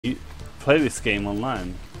play this game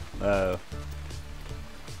online.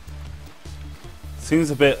 Seems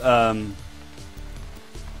a bit You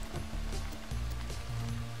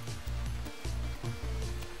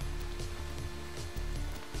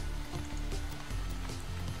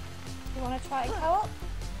want to try it co-op?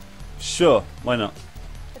 sure, why not?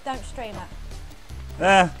 But don't stream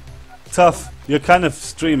it. Tough. You're kind of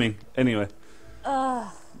streaming anyway.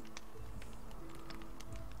 Ugh.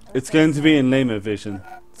 It's going to be in lamer vision,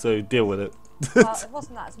 so deal with it. Well, it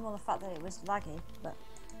wasn't that, it's more the fact that it was laggy, but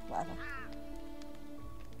whatever.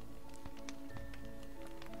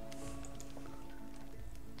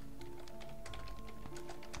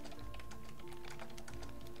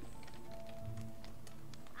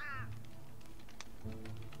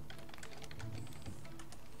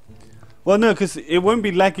 Well, no, because it won't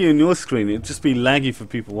be laggy on your screen. It'll just be laggy for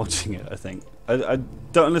people watching it, I think. I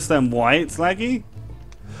don't understand why it's laggy.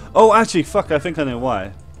 Oh, actually, fuck, I think I know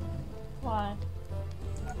why. Why?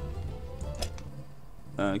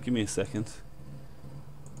 Give me a second.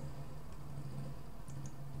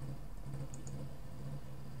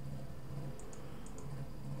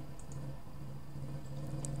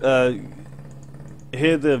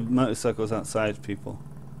 Hear the motorcycles outside, people.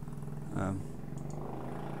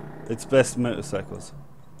 It's best motorcycles.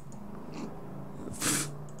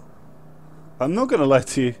 I'm not gonna lie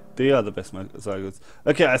to you, they are the best motorcycles.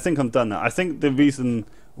 Okay, I think I'm done now. I think the reason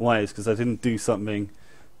why is because I didn't do something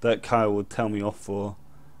that Kyle would tell me off for.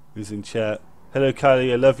 Who's in chat? Hello,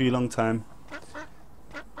 Kylie. I love you. Long time.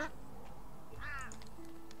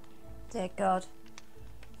 Dear God.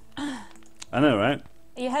 I know, right?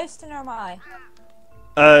 Are you hosting or am I?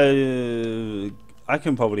 I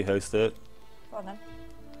can probably host it. Go on then.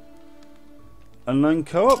 Online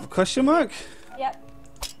co-op? Question mark? Yep.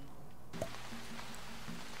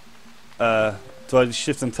 Do I just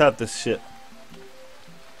shift and tab this shit?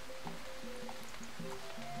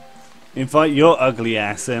 Invite your ugly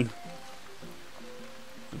ass in.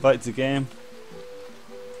 Invite to game.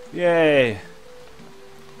 Yay!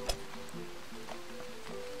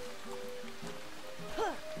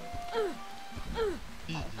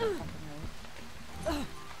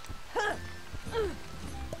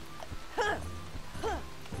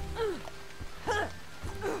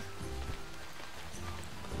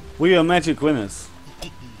 We are magic winners.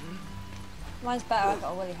 Mine's better, I've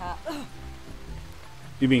got a woolly hat.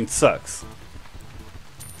 You mean sucks?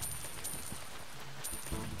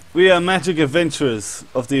 We are magic adventurers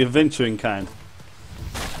of the adventuring kind.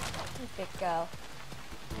 You big girl.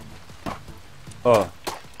 Oh.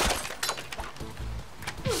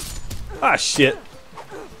 Ah, shit.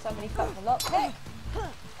 Somebody fucked the lockpick.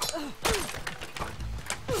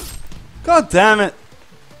 God damn it.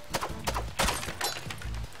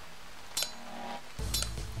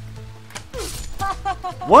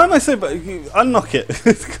 Why am I so bad? Unlock it.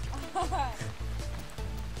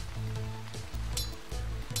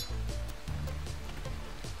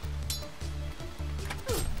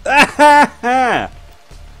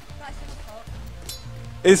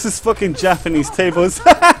 It's this fucking Japanese tables.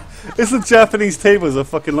 It's the Japanese tables of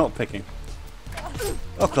fucking lockpicking.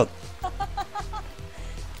 Oh god.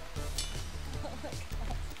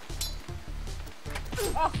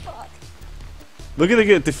 Oh fuck. We're gonna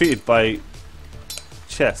get defeated by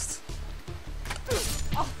chest.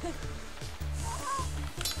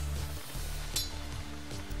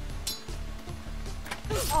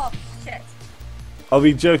 Oh shit. Are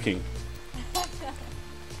we joking? I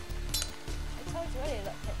told you earlier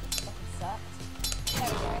that pick fucking sucked. There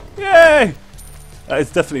we go. Yay!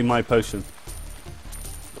 It's definitely my potion.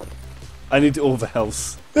 I need all the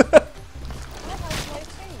health.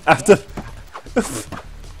 After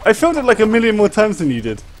I filled it like a million more times than you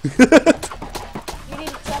did. You need to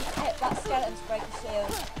jump, hit that skeleton to break the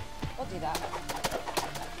shield. We'll do that.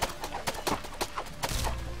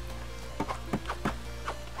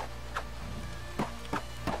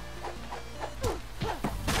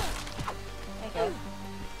 There you go.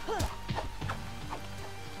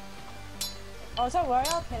 Oh, don't worry,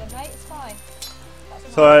 I'll kill him, mate. It's fine.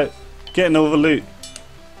 It's alright. Getting all the loot.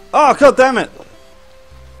 Oh god damn it!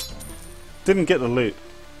 Didn't get the loot.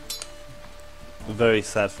 A very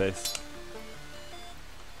sad face.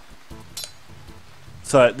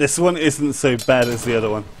 Sorry, this one isn't so bad as the other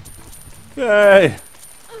one. Yay!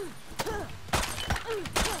 Oh,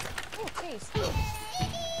 jeez.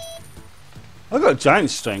 I got giant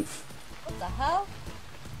strength. What the hell?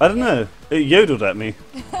 I don't know. It yodeled at me.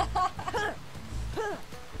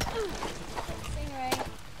 Stingray.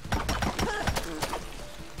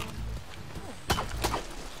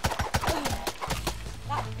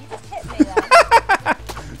 That, you just hit me there.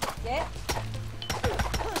 Yeah?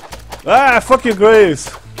 Ah, fuck your graves!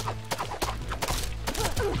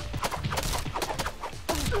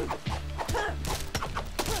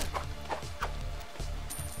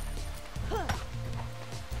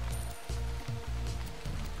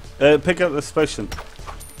 Pick up this potion.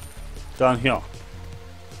 Down here.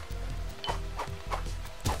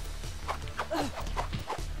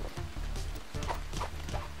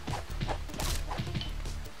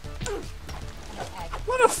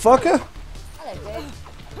 Motherfucker! Hello, dude.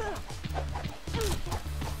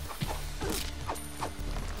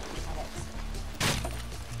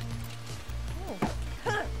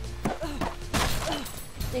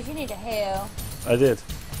 Did you need a heal? I did.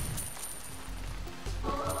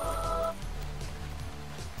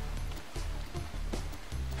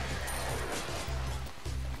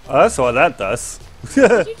 Oh, that's what that does.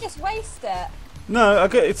 Did you just waste it? No,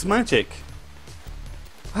 it's magic.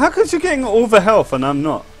 How could you getting all the health and I'm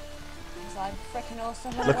not? Because I'm freaking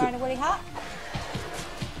awesome when I'm wearing a woolly hat.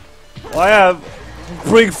 I have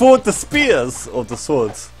bring forward the spears or the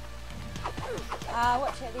swords.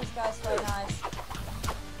 Watch it, these guys are very nice.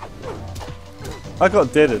 I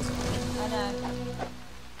got deaded. I know.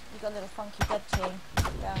 You got a little funky dead tune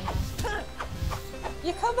going on.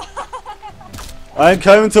 You come back! I'm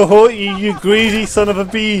coming to haunt you, you greedy son of a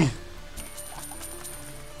bee.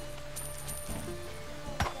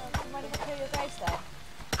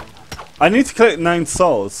 I need to collect 9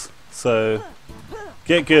 souls, so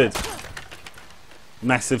get good.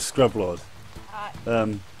 Massive scrub lord.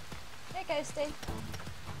 Alright. Here goes Steve.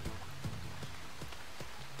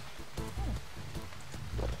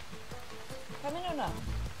 Come in or not?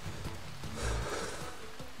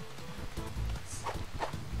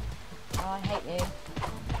 Oh, I hate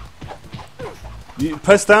you. You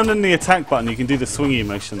press down on the attack button, you can do the swingy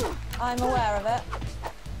motion. I'm aware of it.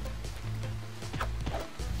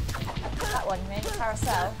 That one, you mean?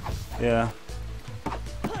 Carousel? Yeah.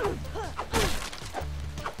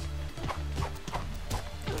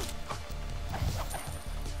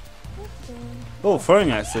 Oh,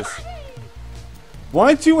 throwing axes.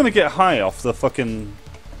 Why do you want to get high off the fucking...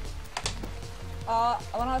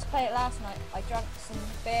 When I was playing it last night, I drank some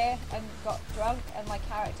beer and got drunk, and my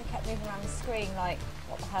character kept moving around the screen like,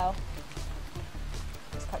 what the hell?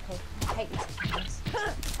 It's quite cool. I hate these things.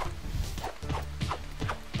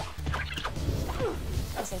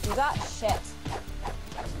 So do that shit.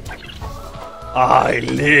 I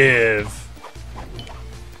live!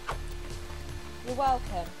 You're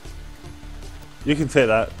welcome. You can take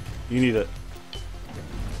that. You need it.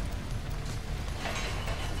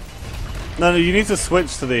 No, you need to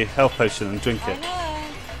switch to the health potion and drink it. I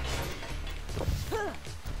know.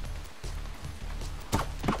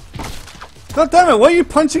 God damn it, what are you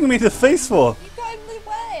punching me in the face for? You got in the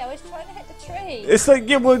way. I was trying to hit the tree. It's like,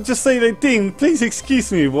 yeah, well, just say, like, Dean, please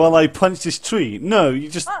excuse me while I punch this tree. No, you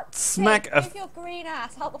just smack a... Move your green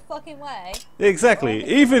ass out the fucking way. Exactly.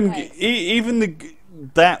 Even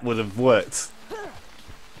that would have worked.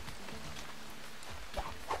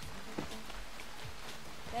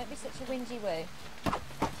 Don't be such a whingy woo.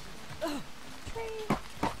 Tree.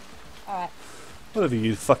 Alright. Whatever,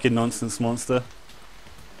 you fucking nonsense monster.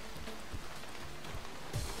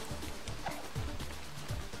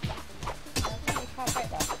 You can't break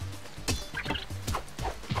that.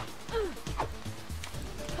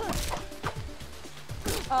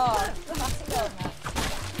 Oh, classic little nut.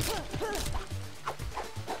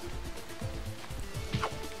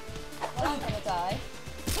 Well, I'm gonna die.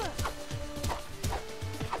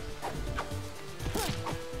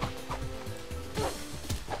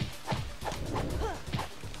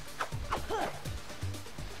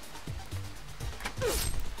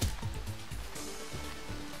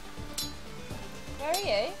 Where are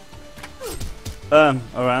you?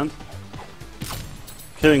 Around.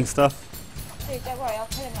 Killing stuff. Dude, don't worry, I'll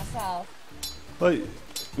kill him myself. Well,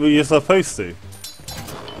 you're supposed to.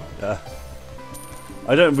 Yeah.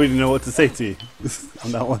 I don't really know what to say to you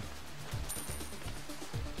on that one.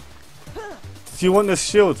 Do you want this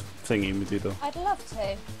shield thingy, Medudo? I'd love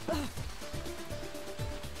to.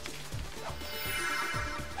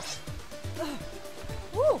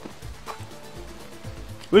 Woo!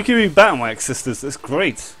 We can be Batman sisters, that's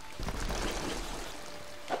great.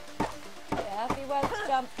 Yeah, be well to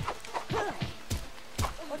jump.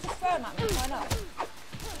 Or just throw him at me, why not?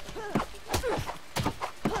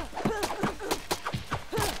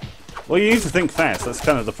 Well, you need to think fast, that's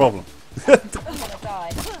kind of the problem. I'm gonna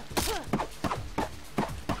die.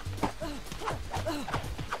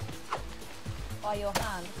 By your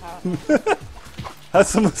hand, apparently. Have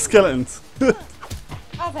some skeletons.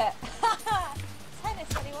 Have it. Tennis,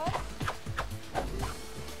 anyone?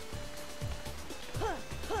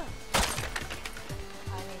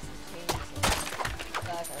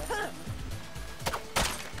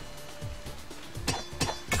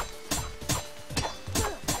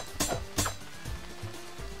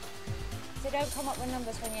 come up with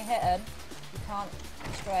numbers when you're hitting, you can't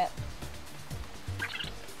destroy it.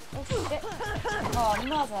 Oh shit. Oh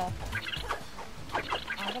mother.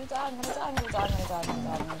 I'm gonna die, I'm gonna die, I'm gonna die, I'm gonna die, I'm gonna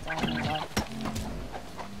die, I'm gonna die, I'm gonna die.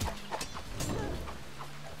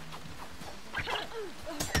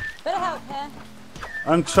 Bit of help here.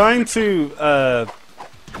 I'm trying to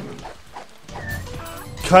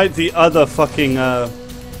kite the other fucking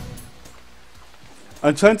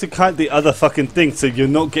I'm trying to kite the other fucking thing so you're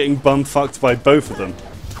not getting bum-fucked by both of them.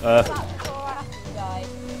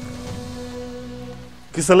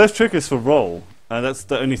 Because the left trigger is for roll. That's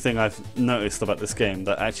the only thing I've noticed about this game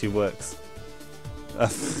that actually works.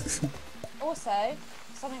 Also,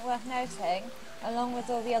 something worth noting, along with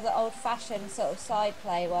all the other old-fashioned sort of side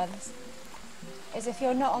play ones, is if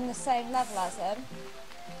you're not on the same level as them,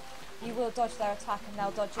 you will dodge their attack and they'll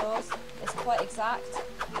dodge yours. It's quite exact.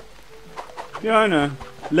 Yeah, I know.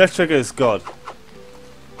 Left trigger is God.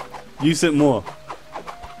 Use it more.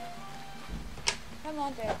 Come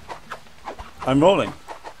on, dude. I'm rolling.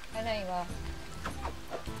 I know you are.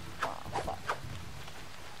 Oh, fuck.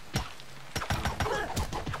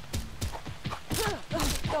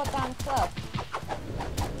 Goddamn club.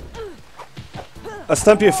 I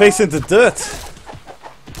stamp your face into dirt.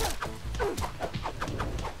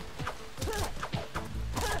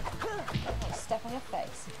 Step on your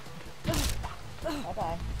face. Bye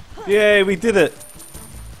bye. Yay, we did it.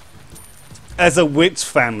 As a witch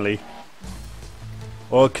family.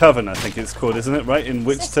 Or a coven, I think it's called, isn't it? Right? In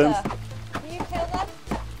witch terms? Will you kill them?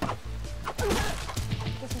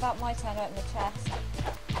 It's about my turn to open the chest.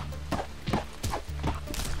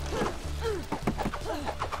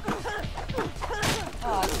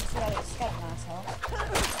 Oh, I can see how it's skeleton asshole.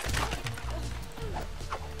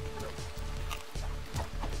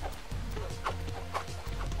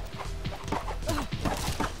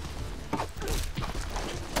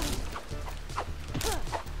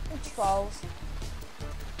 Trolls.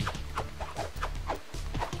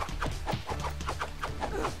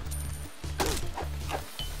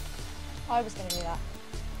 I was going to do that.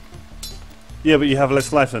 Yeah, but you have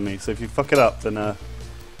less life than me, so if you fuck it up, then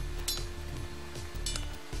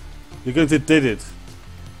you're going to did it.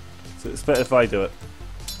 So it's better if I do it.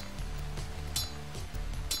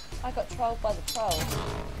 I got trolled by the trolls.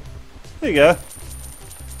 There you go.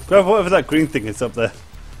 Grab whatever that green thing is up there.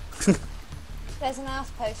 There's an ass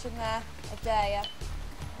potion there. I dare ya.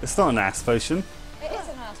 It's not an ass potion. It is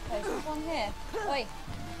an ass potion. There's one here. Oi.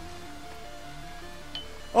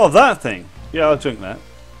 Oh, that thing. Yeah, I'll drink that.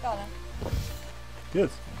 Go on then. Good.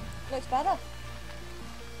 Looks better.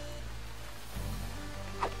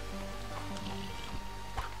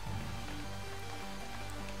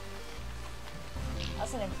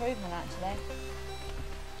 That's an improvement, actually.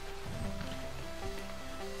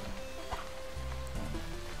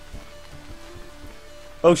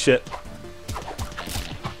 Oh shit.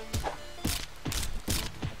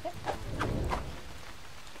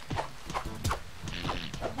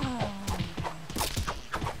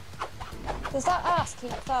 Does that ass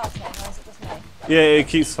keep farting, or is it just me? Yeah, it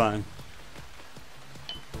keeps fine.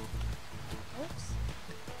 Oops.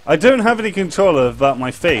 I don't have any control about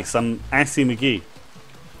my face. I'm Assy McGee.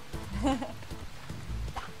 Bit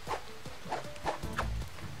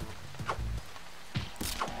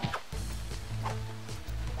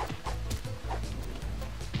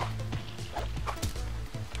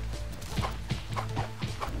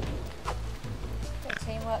of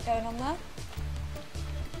teamwork going on there.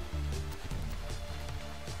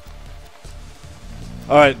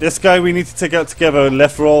 Alright, this guy we need to take out together.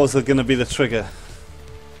 Left rolls are going to be the trigger.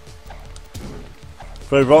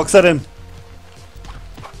 Throw rocks at him.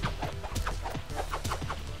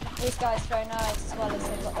 These guys throw knives as well as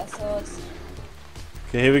they've got their swords.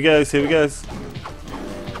 Okay, here we go. Here we go.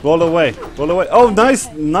 Roll away. Roll away. Oh, nice.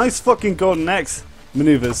 Nice fucking golden axe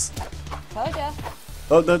maneuvers. Told ya.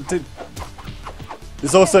 Oh, no, dude.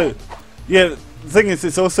 It's also... Yeah, the thing is,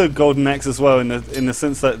 it's also golden axe as well in the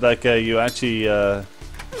sense that like you actually...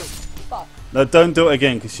 Fuck. No, don't do it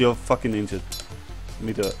again because you're fucking injured. Let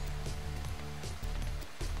me do it.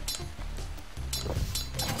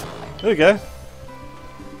 There we go.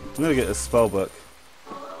 I'm gonna get a spell book.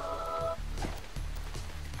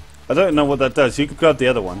 I don't know what that does. You can grab the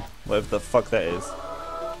other one, whatever the fuck that is.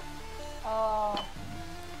 Oh.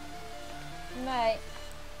 Mate,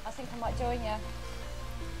 I think I might join you.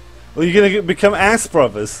 Well, you're gonna become ass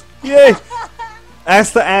brothers. Yay!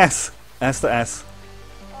 Ass to ass. Ass to ass.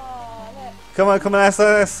 Oh, look. Come on, come on, ass to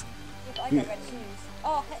ass. I got red shoes.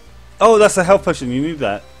 Oh, Oh, that's a health potion. You need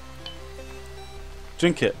that.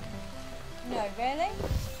 Drink it. no, really?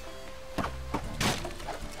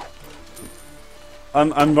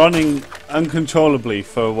 I'm running uncontrollably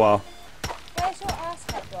for a while. Where's your ass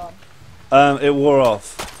head gone? It wore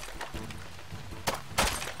off.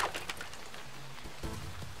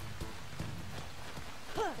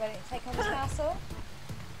 Ready to take on the castle?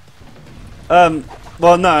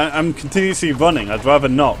 Well, no, I'm continuously running. I'd rather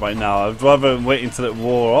not right now. I'd rather wait until it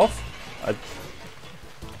wore off.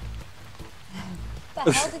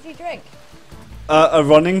 The hell did you drink? A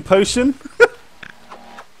running potion?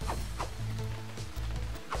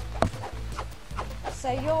 So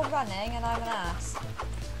you're running and I'm an ass.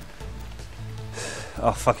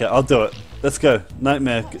 Oh, fuck it. I'll do it. Let's go.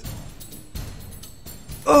 Nightmare.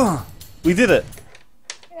 Oh, we did it.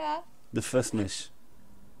 Yeah. The first mish.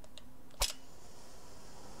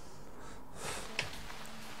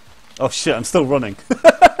 Oh shit, I'm still running.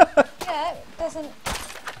 Yeah, it doesn't...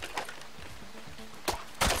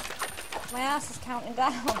 My ass is counting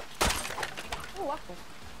down. Ooh, apple.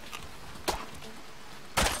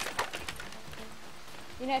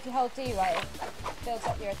 You know if you hold D right, it builds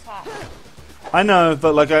up your attack. I know,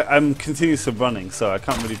 but like I'm continuously running, so I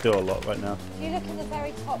can't really do a lot right now. If you look in the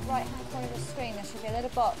very top right hand corner of the screen, there should be a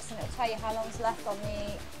little box and it'll tell you how long's left on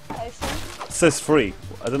the potion. It says 3.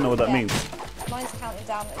 I don't know what that Yeah. means. Mine's counting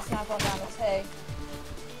down, but it's now gone down to 2.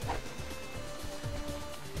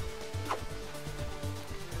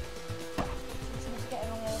 Seems to get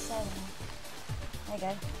along the other side now. There you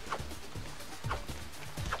go.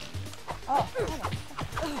 Oh, hang on.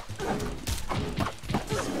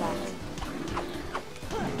 Splat.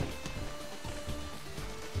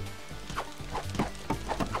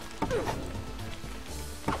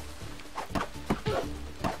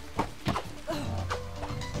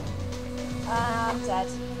 I'm dead.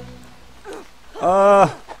 So are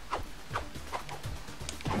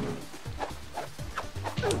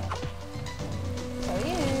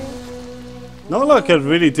you. Not like I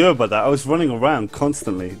really do about that. I was running around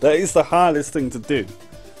constantly. That is the hardest thing to do.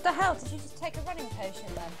 What the hell? Did you just take a running potion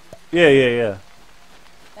then? Yeah.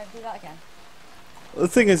 Don't do that again. The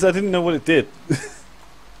thing is, I didn't know what it did.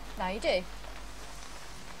 Now you do.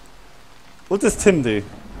 What does Tim do?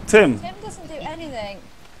 Tim, Tim doesn't do anything.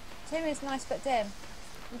 Tim is nice but dim.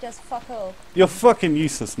 He does fuck all. you're fucking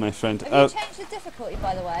useless, my friend. Have you changed the difficulty,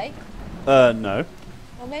 by the way? No.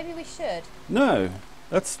 Well, maybe we should. No.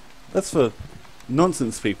 That's for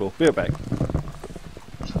nonsense people. Be right back.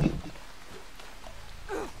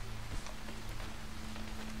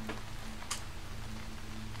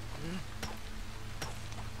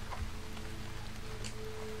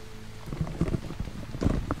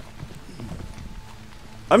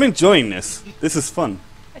 I'm enjoying this. This is fun.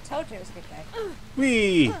 I told you it was a good game.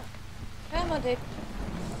 Whee! Come on, dude.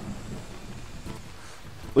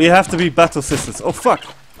 We have to be battle sisters. Oh fuck!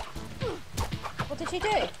 What did you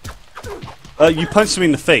do? You punched me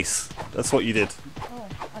in the face. That's what you did. Oh,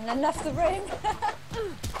 and then left the room.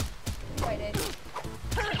 Wait, dude.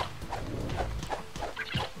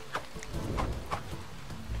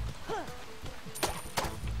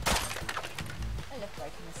 I love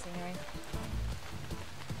breaking the scenery.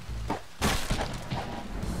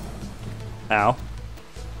 Ow.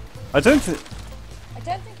 I don't think. I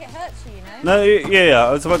don't think it hurts you, you know. No, yeah.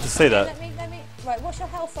 I was about to say that. Let me. Right, what's your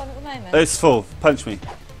health on at the moment? It's full. Punch me.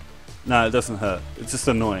 No, it doesn't hurt. It's just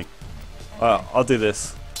annoying. Okay. Alright, I'll do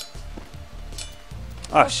this.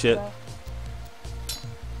 Ah, shit. Well,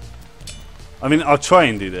 I mean, I'll try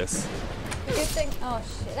and do this. the good thing. Oh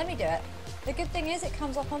shit! Let me do it. The good thing is it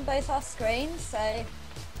comes up on both our screens, so.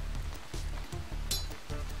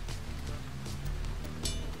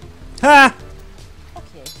 Ha! Fuck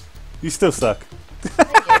you. You still suck. There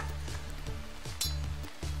you go.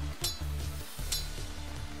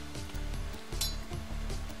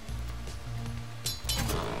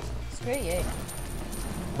 Screw you.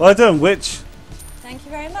 Well done, witch. Thank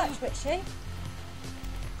you very much, Witchy.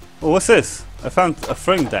 Oh, what's this? I found a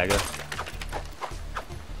throwing dagger.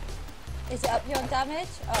 Is it up you on damage?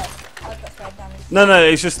 Oh, I've got throwing damage. No,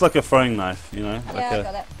 it's just like a throwing knife, you know? Yeah, Like I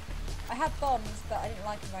got it. I had bombs, but I didn't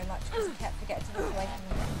like them very much because I kept forgetting to walk away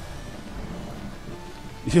from them.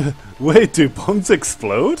 Yeah. Wait, do bombs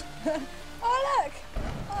explode? Oh, look!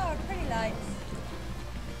 Oh, pretty lights.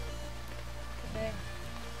 Okay.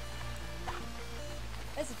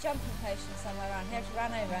 There's a jumping potion somewhere around here. I just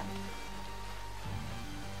ran over it.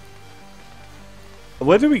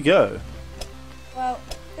 Where do we go? Well,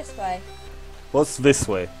 this way. What's this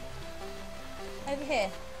way? Over here.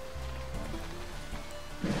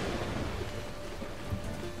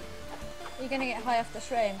 You're going to get high off the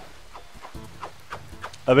shroom.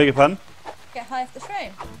 I beg your pardon? Get high off the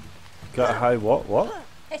shroom. Got a high what? What?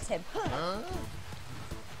 Hit him.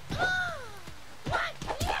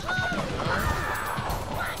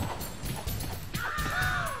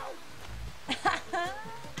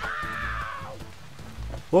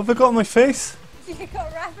 What have I got on my face? You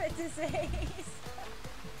got rabbit disease.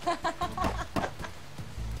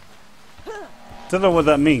 Don't know what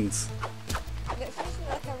that means. Looks usually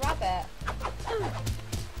like a rabbit.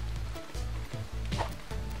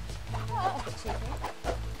 Oh, that's a bit cheeky.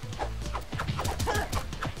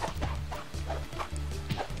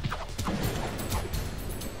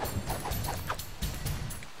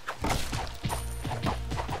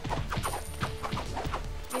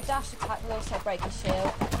 Your dash attack will also break your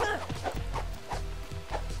shield.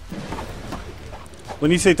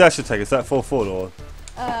 When you say dash attack, is that full forward or?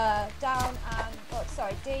 Down and, oh,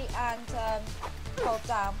 sorry, D and hold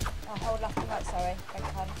down. Oh, hold left and right, sorry. Beg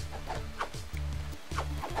your pardon.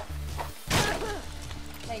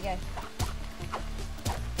 There you go.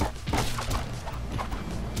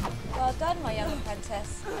 Well done, my young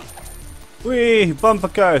apprentice. Whee! Bumper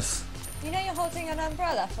cars! You know you're holding an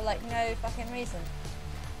umbrella for like no fucking reason.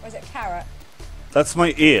 Or is it a carrot? That's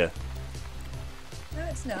my ear. No,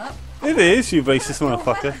 it's not. It is, you racist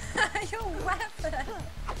motherfucker. Your weapon.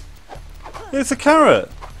 It's a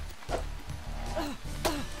carrot. You're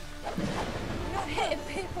not hitting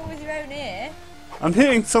people with your own ear. I'm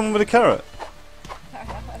hitting someone with a carrot. Fair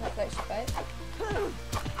enough, I hope that's your boat.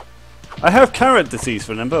 I have carrot disease,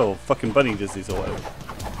 remember? Or fucking bunny disease or whatever.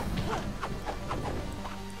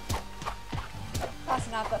 That's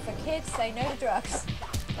an advert for kids, say no to drugs.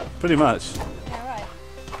 Pretty much. Yeah, right.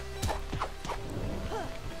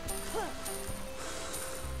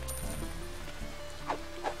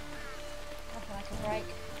 Nothing I can break.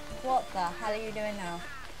 What the hell are you doing now?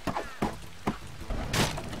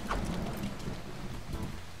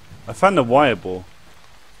 I found a wire ball.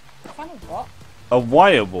 Found a what? A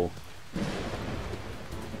wire ball.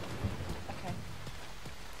 Okay.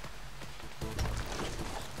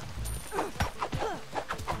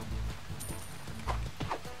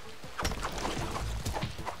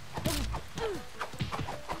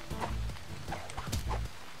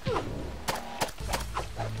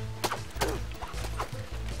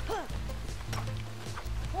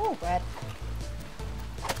 Oh, bread.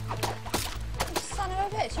 You son of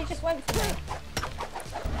a bitch, you just went for me.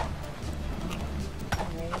 Oh,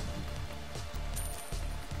 really?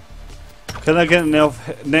 Can I get an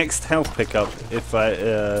next health pickup if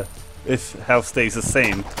health stays the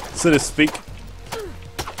same, so to speak?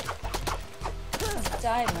 That's a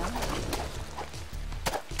diamond.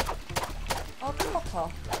 Oh, fuck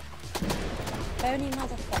off. Bony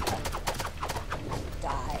motherfucker.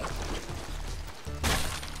 Die.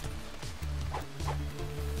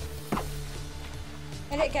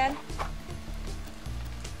 Hit it again.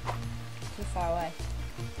 Too far away.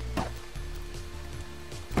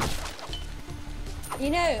 You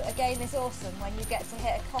know, a game is awesome when you get to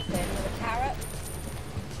hit a coffin with a carrot.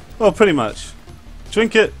 Well, pretty much.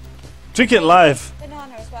 Drink it. Drink it live.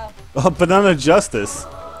 Banana as well. Oh, banana justice.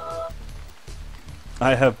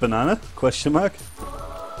 I have banana? Question mark. Take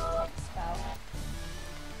a spell.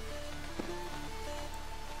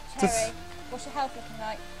 Just- Cherry, what's your health looking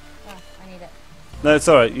like? Oh, I need it. No, it's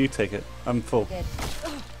alright. You take it. I'm full. Good.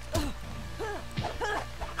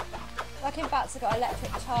 Working bats have got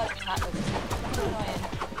electric charge attack, which is fucking annoying.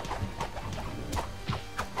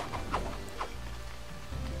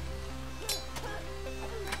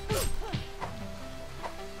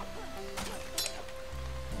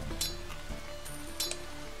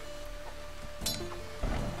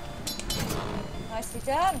 Nicely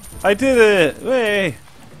done. I did it! Way!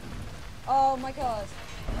 Oh my god.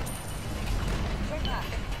 Drink that.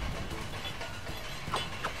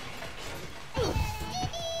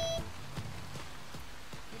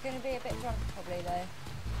 You're going to be a bit drunk probably though.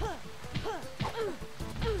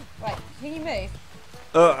 Right, can you move?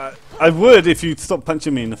 I would if you'd stop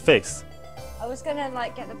punching me in the face. I was going to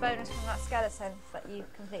like get the bonus from that skeleton, but you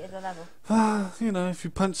completed the level. You know, if you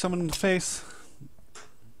punch someone in the face.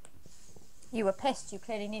 You were pissed, you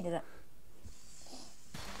clearly needed it.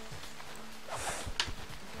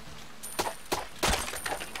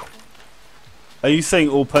 Are you saying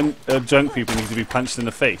all drunk people need to be punched in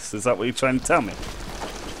the face? Is that what you're trying to tell me?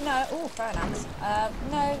 No, oh, fair enough.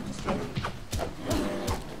 No, just you.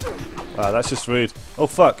 Ah, that's just rude. Oh,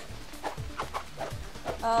 fuck.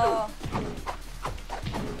 Oh.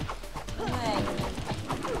 Mate.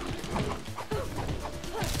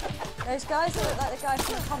 Those guys that look like the guys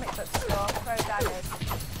from the comic book store throw daggers.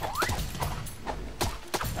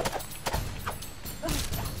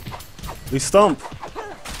 We stomp.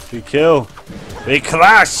 We kill. We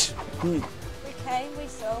clash. We came, we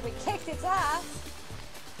saw, we kicked its ass.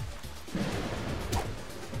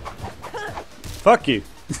 Fuck you.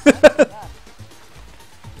 My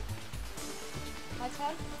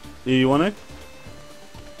turn? You want to?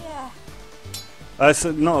 It's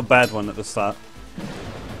not a bad one at the start.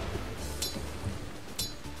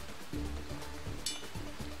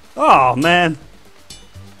 Oh man!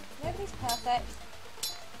 Nobody's perfect.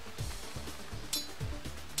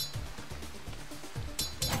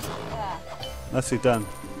 There. Nicely done.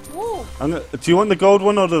 Woo! Do you want the gold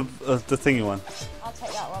one or the thingy one? I'll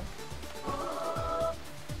take that one.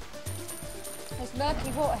 There's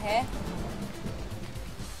murky water here.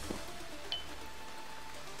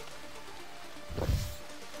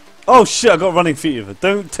 Oh shit! I got running fever.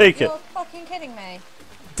 Don't take it. You're fucking kidding me.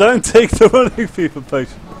 Don't take the running fever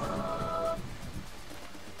potion.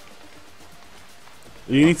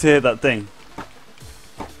 You need to hit that thing.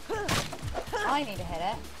 I need to hit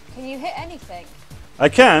it. Can you hit anything? I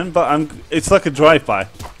can, but it's like a drive-by.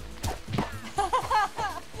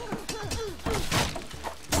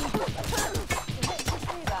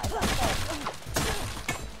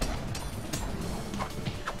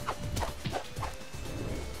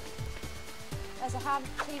 There's a ham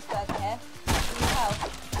cheeseburger here. Can you help?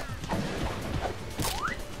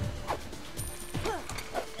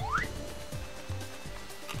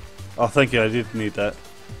 Oh, thank you. I did need that.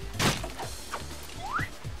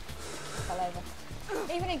 Fall over.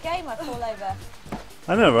 Even in game, I fall over.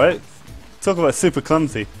 I know, right? Talk about super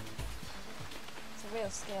clumsy. It's a real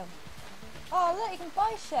skill. Oh, look, you can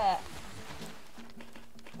buy shit.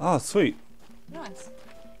 Oh, sweet. Nice.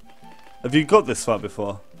 Have you got this far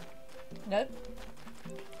before? Nope.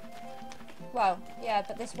 Well, yeah,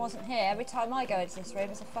 but this wasn't here. Every time I go into this room,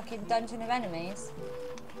 it's a fucking dungeon of enemies.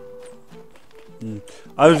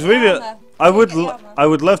 I was really. armor. I would. Get the armor. I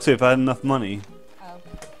would love to if I had enough money.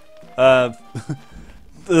 Oh.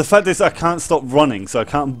 The fact is, I can't stop running, so I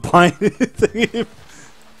can't buy anything.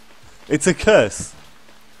 It's a curse.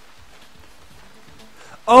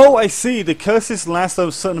 Oh, I see. The curses last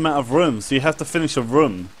a certain amount of rooms, so you have to finish a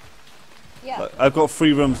room. Yeah. I've got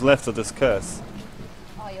 3 rooms left of this curse.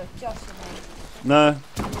 Oh, you're joshing me. No.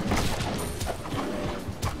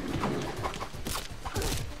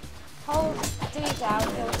 Hold D down,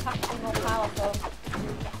 your attack will be more powerful.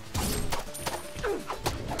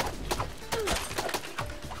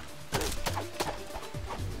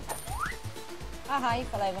 Aha, you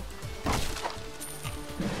fell over.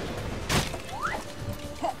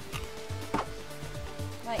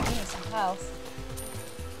 Mate, you need some health.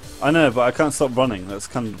 I know, but I can't stop running. That's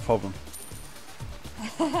kind of the problem.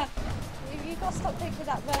 You've got to stop drinking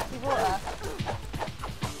that murky water.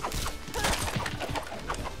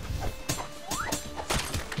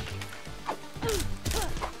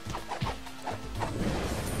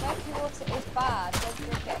 Murky water is bad, don't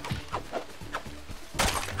drink it.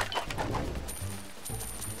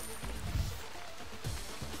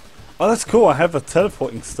 Oh, that's cool. I have a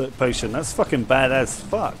teleporting potion. That's fucking badass.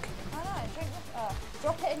 Fuck. I know, drink this.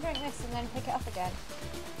 Drop it and drink this and then pick it up again.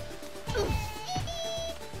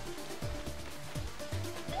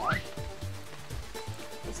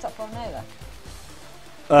 You stop falling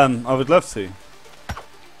over. I would love to.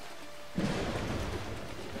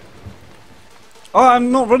 Oh,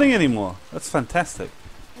 I'm not running anymore. That's fantastic.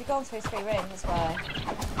 You've gone through 3 rooms as well.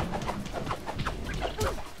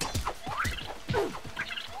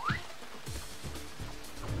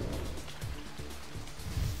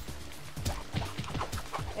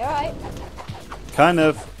 You alright? Kind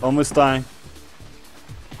of. Almost dying.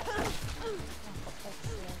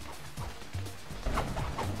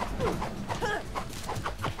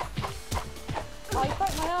 Oh, you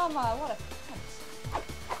broke my armour. What a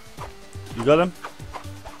cunt. You got him?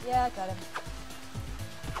 Yeah, I got him.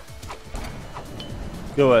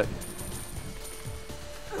 Go away.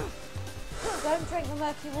 Don't drink the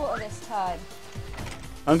murky water this time.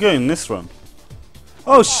 I'm going this room.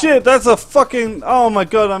 Oh shit! That's a fucking. Oh my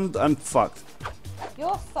god! I'm fucked.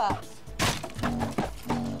 You're fucked.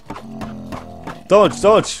 Dodge!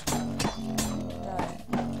 Dodge! No.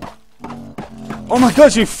 Oh my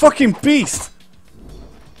god! You fucking beast!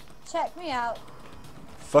 Check me out.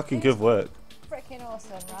 Fucking good work. Freaking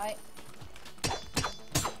awesome, right?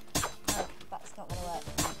 No, that's not gonna work.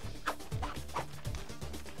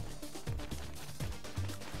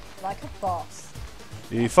 Like a boss.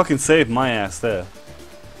 You fucking saved my ass there.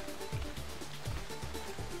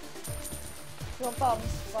 Do you want bombs?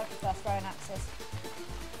 Because I prefer throwing axes.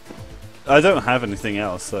 I don't have anything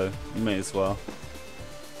else, so you may as well.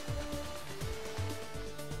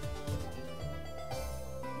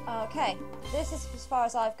 Okay, this is as far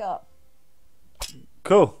as I've got.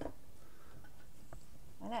 Cool.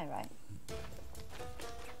 I know, right?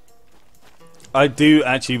 I do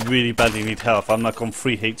actually really badly need health. I'm like on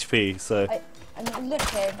 3 HP, so. And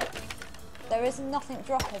looking, there is nothing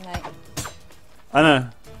dropping, mate. I know.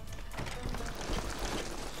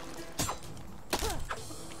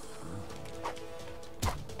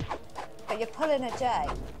 you're pulling a J.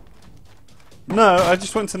 No, I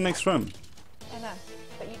just went to the next room. I know,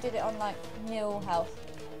 but you did it on like nil health.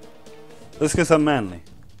 That's because I'm manly.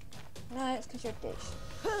 No, it's because you're a douche.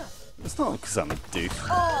 It's not because I'm a douche.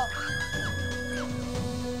 Oh!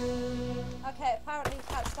 Okay, apparently you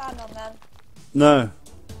can't stand on them. No.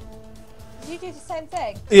 Did you do the same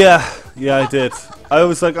thing? Yeah, I did. I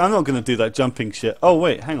was like, I'm not going to do that jumping shit. Oh,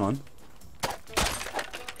 wait, hang on.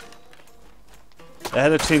 I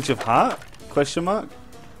had a change of heart? Question mark?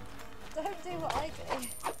 Don't do what I do.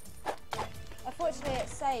 Unfortunately, it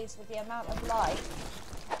saves with the amount of life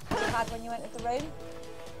you had when you entered the room.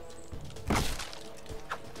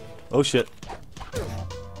 Oh shit.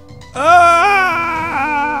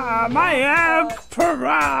 Ah, my emperor!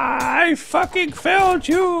 I fucking failed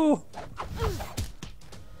you!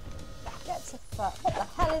 Get to fuck. What the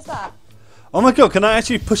hell is that? Oh my god, can I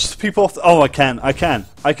actually push people off? Oh, I can. I can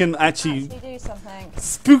actually do something.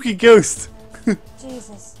 Spooky ghost!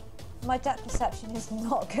 Jesus. My depth perception is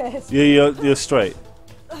not good. Yeah, you're straight.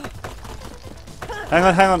 Hang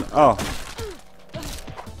on. Oh.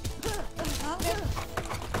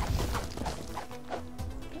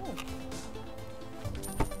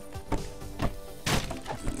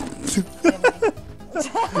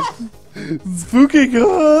 Spooky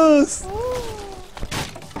ghost!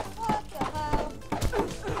 What the hell?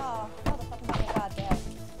 Oh, what the fuck am I bad there?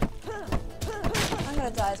 I'm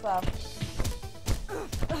gonna die as well.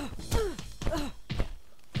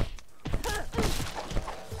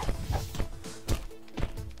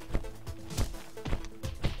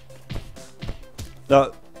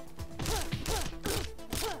 No.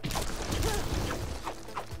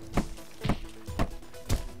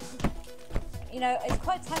 You know, it's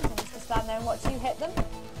quite tempting just to stand there and watch you hit them.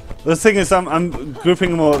 The thing is, I'm grouping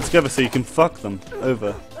them all together so you can fuck them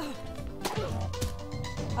over.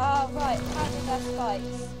 Oh, right. How did their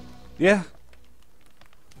spikes? Yeah.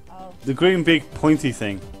 Oh, The green big pointy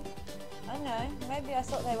thing. I know. Maybe I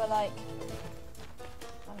thought they were like...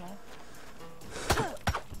 I don't know.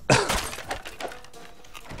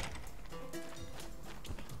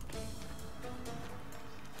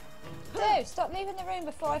 Dude, stop leaving the room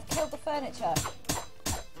before I've killed the furniture.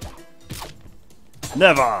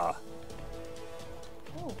 Never!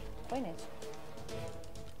 Ooh, coinage.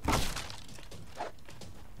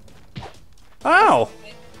 Ow!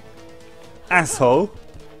 Asshole!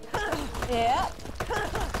 Yeah. Okay.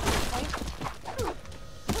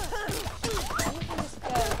 You can just go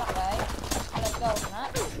that way. I love golden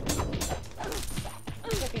axe.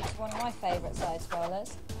 Tribute to one of my favourite side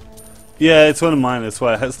scrollers. Yeah, it's one of mine as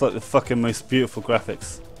well. It has like the fucking most beautiful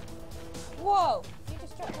graphics. Whoa! You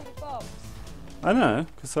just dropped all the bombs. I know,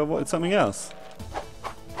 because I wanted something else.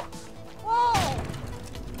 Whoa!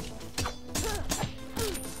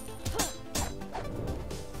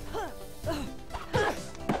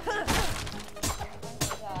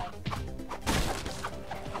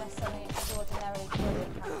 Unless something extraordinarily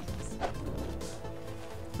brilliant happens.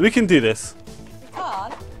 We can do this. We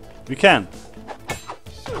can't. We can.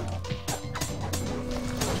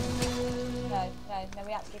 No,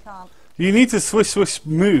 we actually can't. You need to swish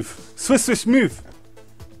move. Swish move.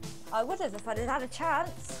 I would have if I'd had a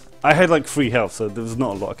chance. I had like 3 health, so there was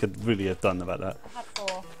not a lot I could really have done about that. I had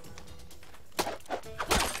 4.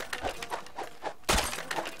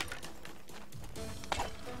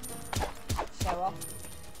 Show off.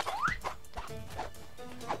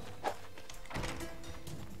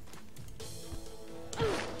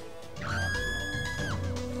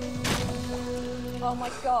 Oh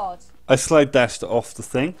my god. I slide dashed off the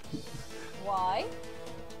thing Why?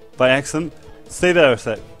 by accident. Stay there a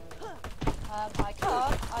sec. I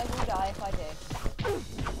can't. I will die if I do.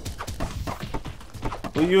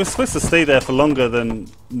 Well, you were supposed to stay there for longer than,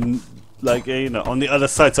 like, you know, on the other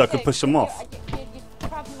side so I could push them off. You're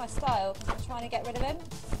cramping my style because I'm trying to get rid of him.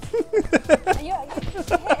 And you hit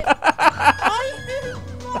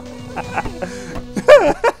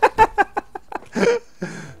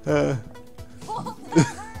What the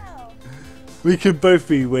hell? We could both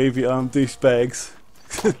be wavy arm douchebags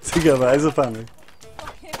together as a family.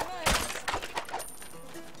 Fucking nice.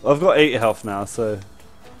 I've got 8 health now, so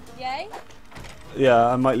Yay? yeah,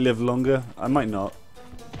 I might live longer. I might not.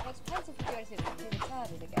 Well, it depends if you do anything to be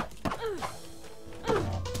retarded again.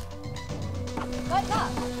 Like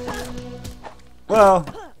that. Well,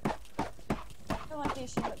 Come on,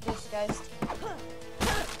 douche ghost.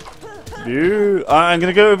 I'm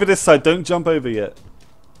gonna go over this side. Don't jump over yet.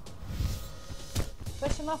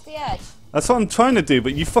 Push him off the edge. That's what I'm trying to do,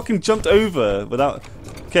 but you fucking jumped over without.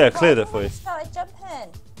 Okay, I cleared it for you. Started jumping.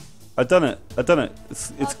 I done it.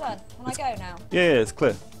 It's Well done. Can I go now? yeah, it's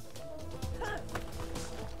clear.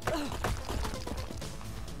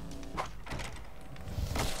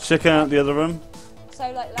 checking out the other room.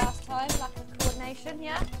 So like last time, lack of coordination,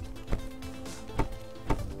 yeah?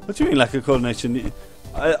 What do you mean lack of coordination?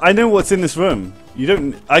 I know what's in this room. You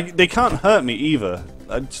don't. They can't hurt me either.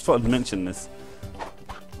 I just thought I'd mention this.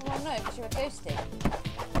 Well, no, because you're a ghosty.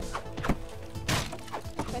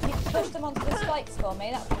 So if you could push them onto the spikes for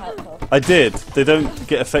me, that would be helpful. I did. They don't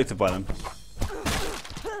get affected by them.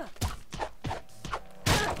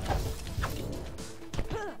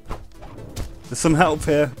 There's some help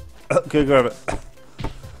here. Go grab it.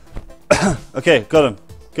 Okay, got him.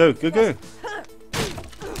 Go, go, go.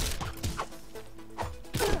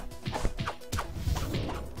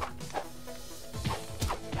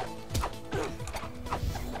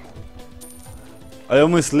 I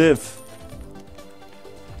almost live.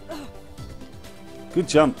 Good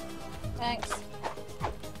jump. Thanks.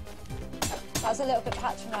 That was a little bit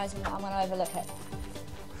patronising, but I'm going to overlook it.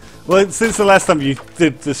 Well, since the last time you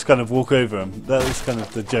did just kind of walk over him, that was kind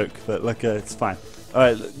of the joke, but like, it's fine.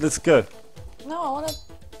 Alright, let's go. No, I want to...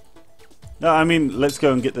 No, I mean, let's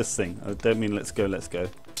go and get this thing. I don't mean let's go.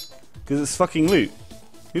 Because it's fucking loot.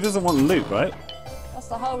 Who doesn't want loot, right? That's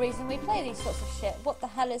the whole reason we play these sorts of shit. What the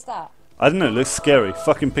hell is that? I don't know, it looks scary.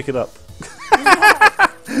 Fucking pick it up.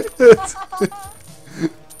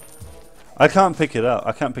 I can't pick it up.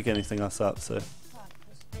 I can't pick anything else up, so...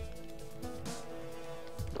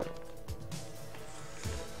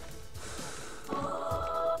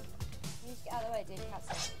 Get out of the way, dude.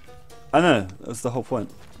 Cats. I know, that's the whole point.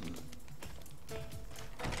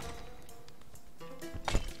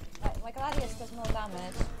 Right, my gladius does more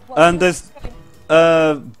damage. And there's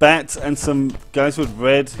bats and some guys with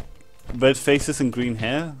red faces and green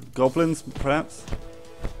hair. Goblins, perhaps?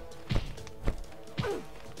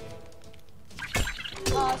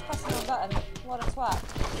 Oh, I was pressing the button. What a twat.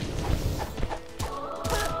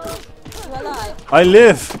 You alive? I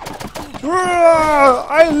live!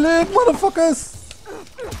 I live, motherfuckers!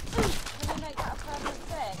 Can you make that a permanent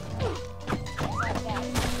thing? Right, yeah.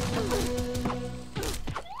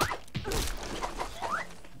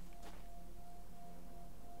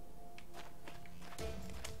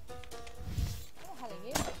 Who the hell are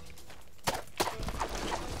you?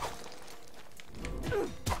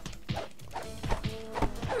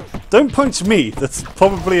 Don't punch me, that's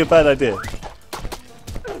probably a bad idea.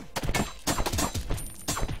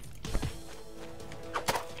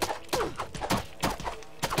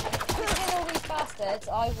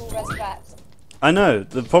 I will resurrect. I know,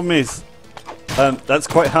 the problem is, that's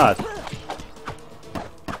quite hard.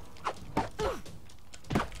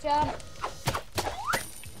 Jump.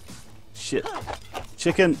 Shit.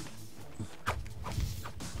 Chicken.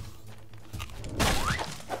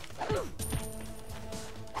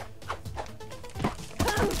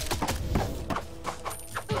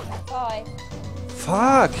 Bye.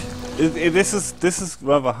 Fuck! This is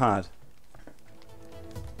rather hard.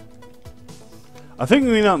 I think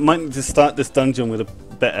we might need to start this dungeon with a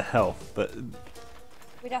better health, but...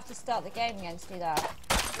 We'd have to start the game again to do that.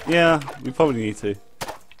 Yeah, we probably need to.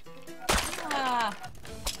 Ah.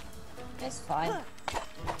 It's fine.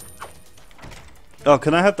 Oh,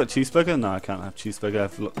 can I have that cheeseburger? No, I can't have cheeseburger.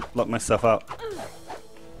 I've locked myself out.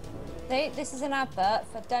 This is an advert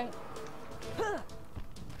for don't...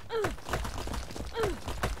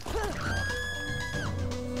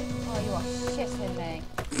 Oh, you are shitting me.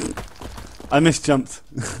 I misjumped.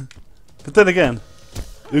 But then again,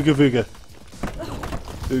 Ooga Booga.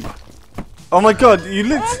 Ooga. Oh my god, you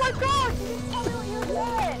looked... Oh my god! You didn't tell me what you were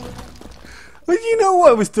doing! Well, you know what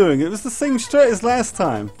I was doing. It was the same straight as last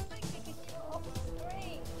time.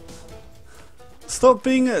 Stop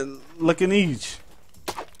being like an age.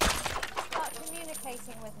 Start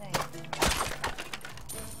communicating with me.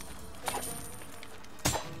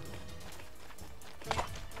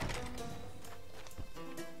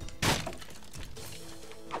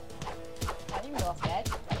 Right, you move off the edge.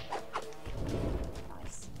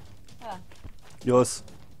 Nice. Ah. Yours.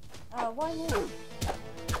 Oh, why move?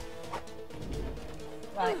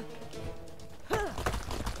 Right.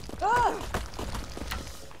 Ah!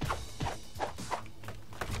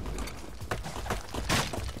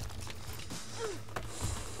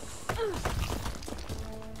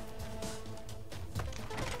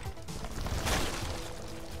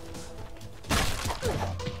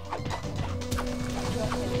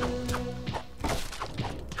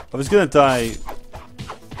 I was gonna die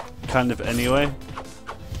kind of anyway.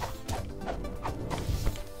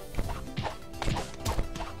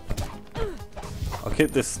 I'll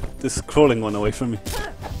keep this crawling one away from me.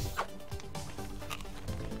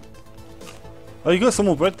 Oh, you got some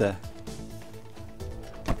more bread there.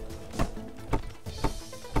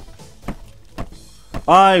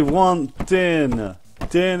 I want dinner.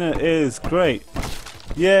 Dinner is great.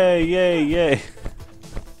 Yay, yay, yay.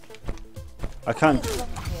 I can't. What's wrong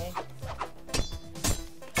with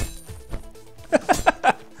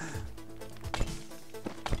you?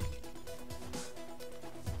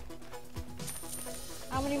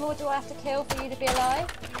 How many more do I have to kill for you to be alive?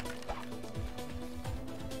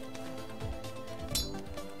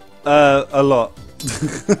 A lot.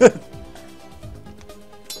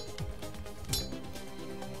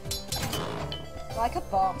 Like a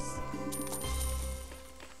boss.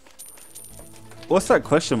 What's that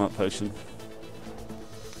question mark potion?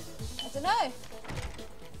 I don't know.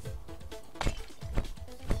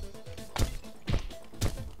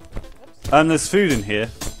 And there's food in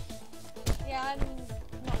here. Yeah, I'm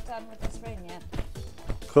not done with this room yet.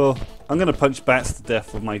 Cool. I'm gonna punch bats to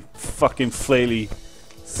death with my fucking flaily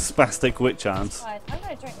spastic witch arms. Right, I'm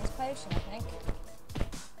going to drink this potion, I think.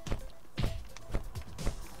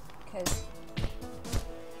 Because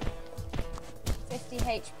 50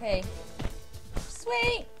 HP.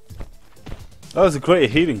 Sweet! That was a great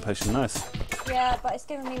healing potion, nice. Yeah, but it's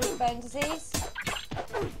giving me weak bone disease.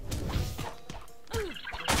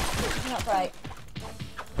 Not great.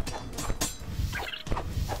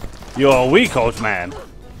 You're a weak old man.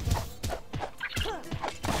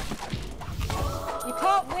 You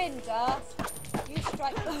can't win, Darth. You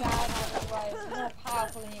strike me down out of the way. It's more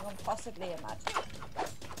powerful than you can possibly imagine.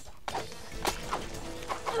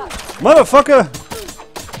 Motherfucker!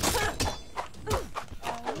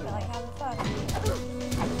 You like having fun.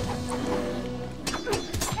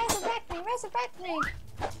 Resurrect me! Resurrect me!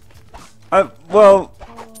 Well,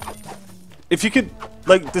 if you could,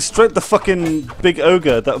 like, destroy the fucking big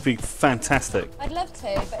ogre, that would be fantastic. I'd love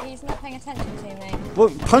to, but he's not paying attention to me. Well,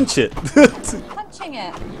 punch it. Punching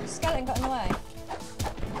it! Skeleton got in the way.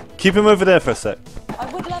 Keep him over there for a sec. I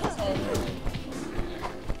would love to.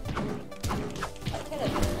 Kill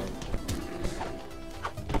him.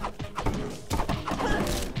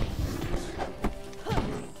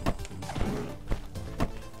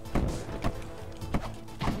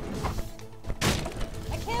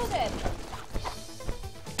 I killed him!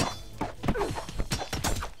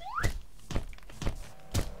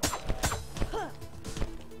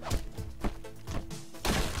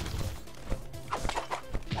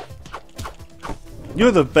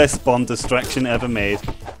 You're the best bomb distraction ever made.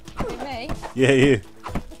 Who, me? Yeah, you.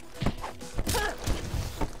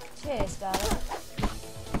 Cheers, darling.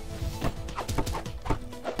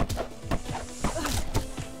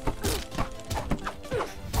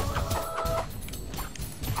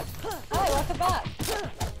 Oh, welcome back.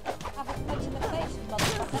 Have a punch in the face, you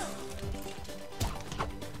motherfucker.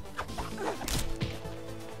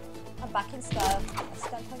 I'm back in style. I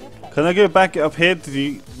stamp on your face. Can I go back up here? Did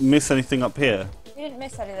you miss anything up here? You didn't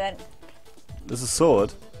miss anything. There's a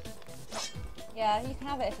sword. Yeah, you can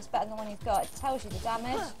have it if it's better than the one you've got. It tells you the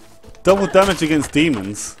damage. Double damage against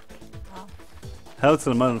demons. Oh. Hell to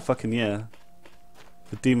the motherfucking yeah.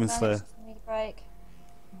 The demon slayer. Just need a break.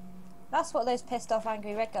 That's what those pissed off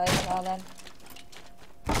angry red guys are then.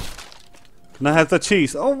 Can I have the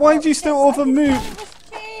cheese? Oh, why did you still Yes, I over didn't know move? it was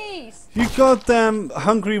cheese. You goddamn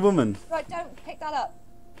hungry woman. Right, don't pick that up.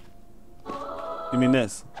 You mean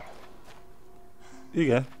this? Here you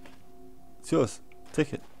go. It's yours.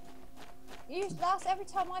 Take it. That's every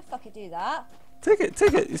time I fucking do that. Take it,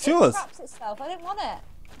 take it. It's It yours. traps itself. I didn't want it.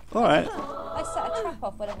 Alright. I set a trap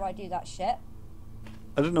off whenever I do that shit.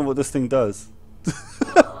 I don't know what this thing does. Okay,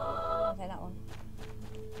 that one.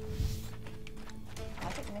 I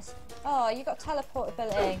think this. Oh, you got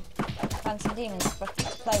teleportability. And some demons to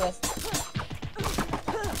play with.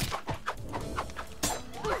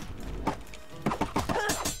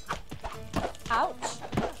 Ouch.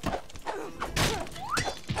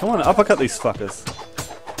 Come on, uppercut these fuckers.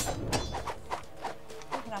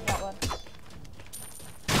 You can have that one.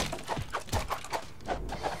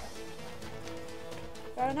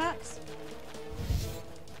 Throw an axe.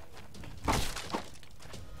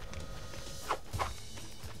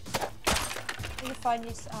 You find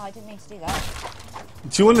use. Oh, I didn't mean to do that.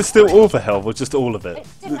 Do you want to steal all the health or just all of it? It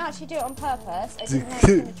didn't actually do it on purpose. I didn't know it was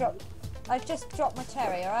going to drop. I just dropped my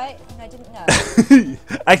cherry, alright? And I didn't know.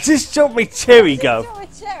 I just dropped my cherry, I Gov. dropped my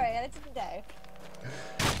cherry and I didn't know.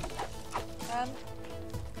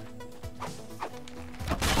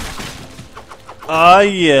 Ah,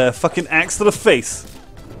 yeah. Fucking axe to the face.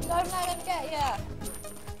 Don't let him get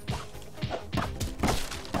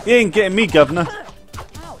you. You ain't getting me, governor.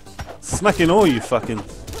 Ouch. Smacking all you fucking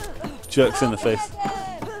jerks in the face.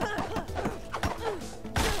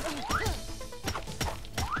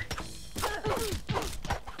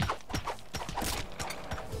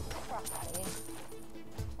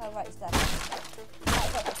 Oh, right, he's dead. Right,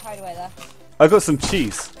 I got some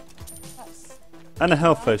cheese. That's And a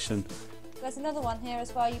health potion. There's another one here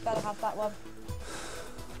as well. You better have that one.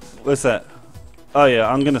 Where's that? Oh yeah,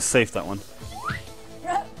 I'm gonna save that one.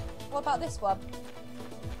 What about this one?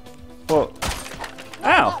 What? No,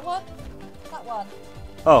 Ow! that one. That one.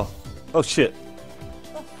 Oh. Oh shit.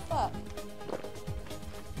 The fuck?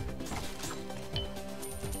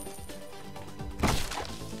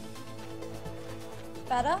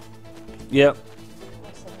 Better? Yep.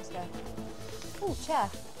 Awesome, let's go. Ooh, chair.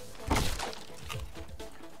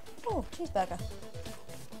 Ooh, cheeseburger.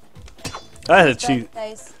 I had a Cheeseburger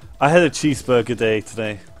days. I had a cheeseburger day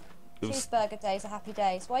today. It was, Cheeseburger days are happy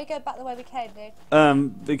days. Why you go back the way we came, dude?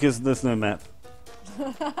 because there's no map.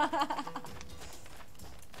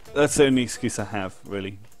 That's the only excuse I have,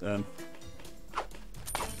 really.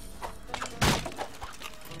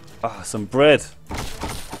 Some bread.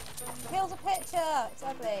 Kill the picture! It's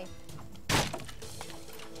ugly.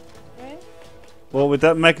 Room? Well, with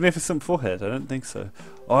that magnificent forehead, I don't think so.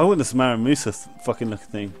 Oh, I want this Maramusa fucking looking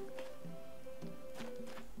thing.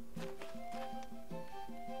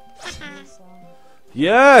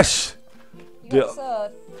 Yes! You got a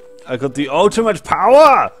sword. I got the ultimate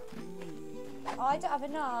power! Oh, I don't have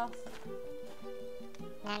enough.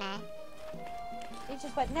 Nana. You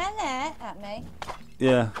just went nah at me.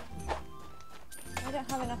 Yeah. I don't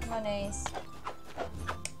have enough monies.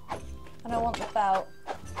 And I want the belt.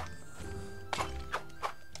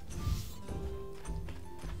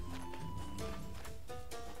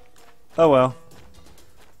 Oh well.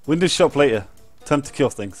 Windows shop later. Time to kill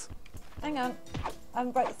things. Hang on. I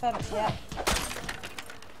haven't broke the fence yet.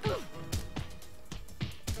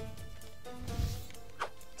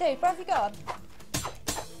 Dude, where have you gone?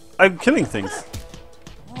 I'm killing things.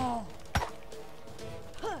 Oh.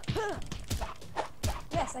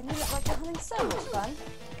 Yes, and you look like you're having so much fun.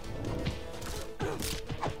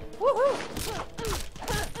 Woohoo!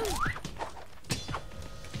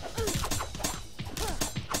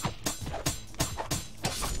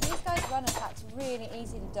 These guys' run attacks really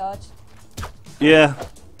easy to dodge. Yeah.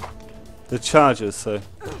 The chargers, so.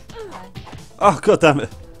 Oh, god damn it.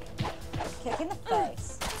 Kick in the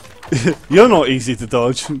face. You're not easy to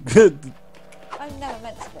dodge. I'm never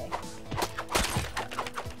meant to be.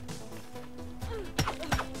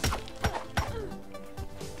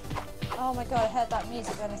 Oh my god, I heard that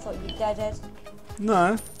music and I thought you were deaded.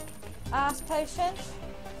 No. Ass potion?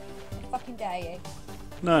 I fucking dare you.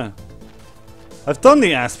 No. I've done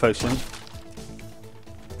the ass potion.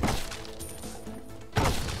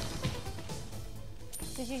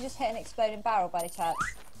 Did you just hit an exploding barrel by any chance?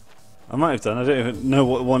 I might have done. I don't even know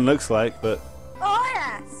what one looks like, but. Oh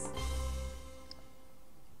yes!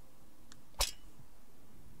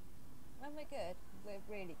 When we're good, we're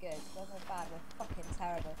really good. When we're bad, we're fucking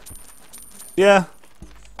terrible. Yeah.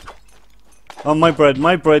 Oh, my bread,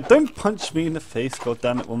 my bread. Don't punch me in the face, god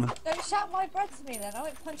damn it, woman. Don't shout my bread to me then, I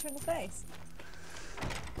won't punch you in the face.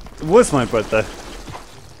 It was my bread, though.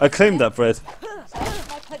 I claimed that bread. So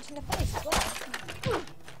my punch in the face as well.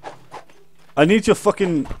 I need your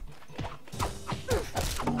fucking.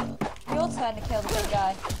 Your turn to kill the big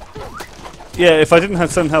guy. Yeah, if I didn't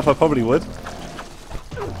have some help, I probably would.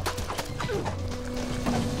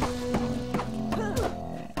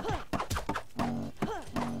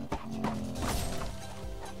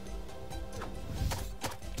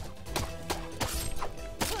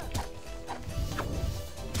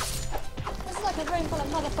 This is like a room full of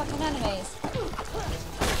motherfucking enemies.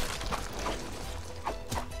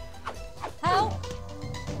 Help!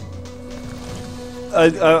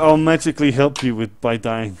 I'll magically help you by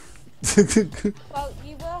dying. Well,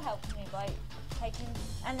 you were helping me by taking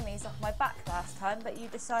enemies off my back last time, but you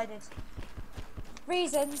decided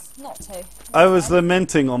reasons not to. I was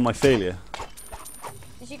lamenting on my failure.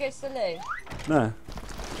 Did you go to the loo? No.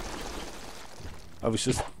 I was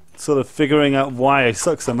just sort of figuring out why I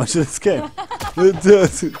suck so much at this game. Oh,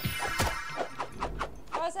 it's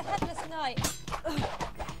a headless knight.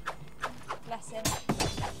 Bless him.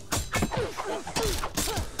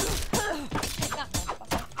 Take that,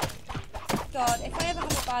 motherfucker. God, if I ever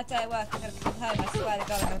have a bad day at work, I'm going to come home. I swear to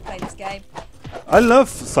God, I'm going to play this game. I love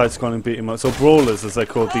side-scrolling beat 'em ups, or brawlers as they're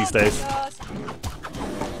called these days. Oh my God.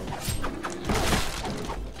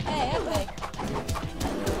 Hey, Emily.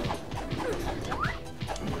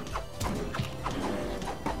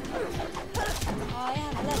 I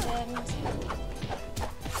am a legend.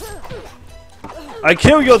 I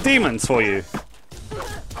kill your demons for you.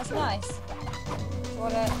 That's nice. Do you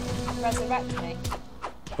want to resurrect me?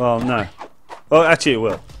 Well, no. Well, actually, it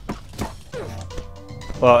will.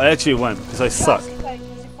 Well, actually, it won't because I suck.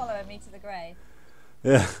 You're following me to the grave.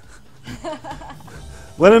 Yeah.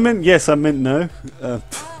 When I meant yes, I meant no. Well,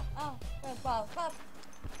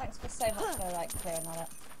 thanks for so much for like clearing that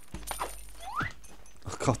up.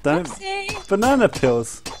 Oh god damn it. Oopsie. Banana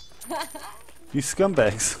pills. You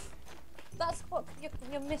scumbags. That's what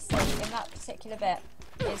you're missing in that particular bit,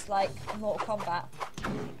 is like Mortal Kombat.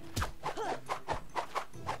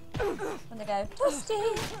 When they go,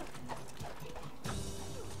 Toasty!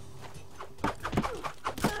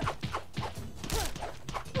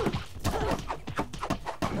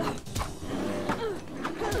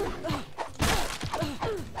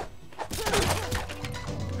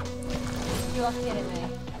 You are kidding me.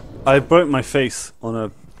 I broke my face on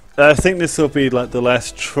a... I think this will be like the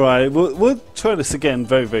last try. We'll try this again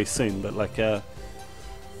very, very soon, but like, that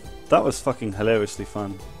was fucking hilariously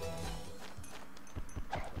fun.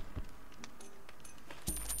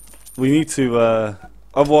 We need to,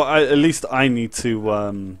 well, at least I need to,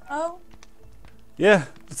 Oh, yeah,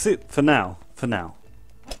 that's it for now,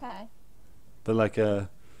 okay. But like,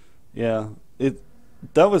 yeah,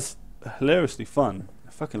 that was hilariously fun.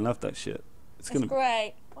 I fucking love that shit. It's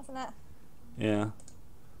Great, wasn't it? Yeah.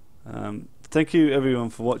 Thank you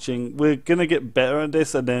everyone for watching. We're gonna get better at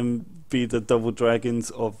this and then be the double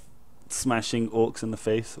dragons of smashing orcs in the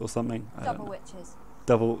face or something. I don't Double know. witches.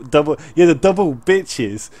 Double, yeah, the double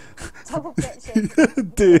bitches. Double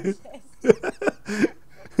bitches. Dude.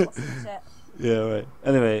 What's the shit? Yeah, right.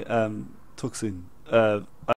 Anyway, talk soon.